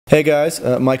Hey guys,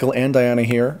 Michael and Diana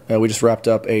here. We just wrapped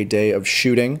up a day of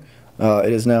shooting.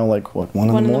 It is now like, what, 1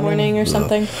 in the morning? 1 in the morning or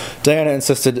something. Diana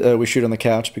insisted we shoot on the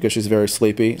couch because she's very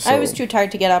sleepy. So. I was too tired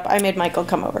to get up. I made Michael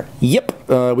come over. Yep.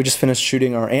 We just finished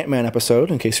shooting our Ant-Man episode,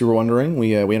 in case you were wondering.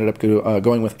 We ended up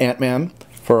going with Ant-Man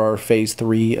for our Phase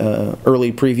 3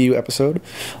 early preview episode.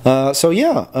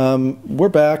 We're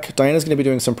back. Diana's going to be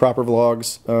doing some proper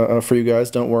vlogs for you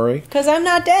guys, don't worry. Because I'm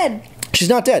not dead. She's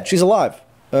not dead. She's alive.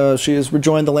 She has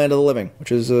rejoined the land of the living, which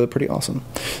is pretty awesome.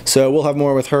 So we'll have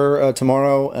more with her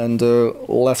tomorrow, and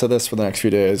less of this for the next few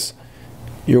days.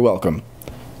 You're welcome.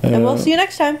 And we'll see you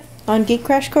next time on Geek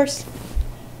Crash Course.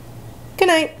 Good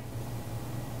night.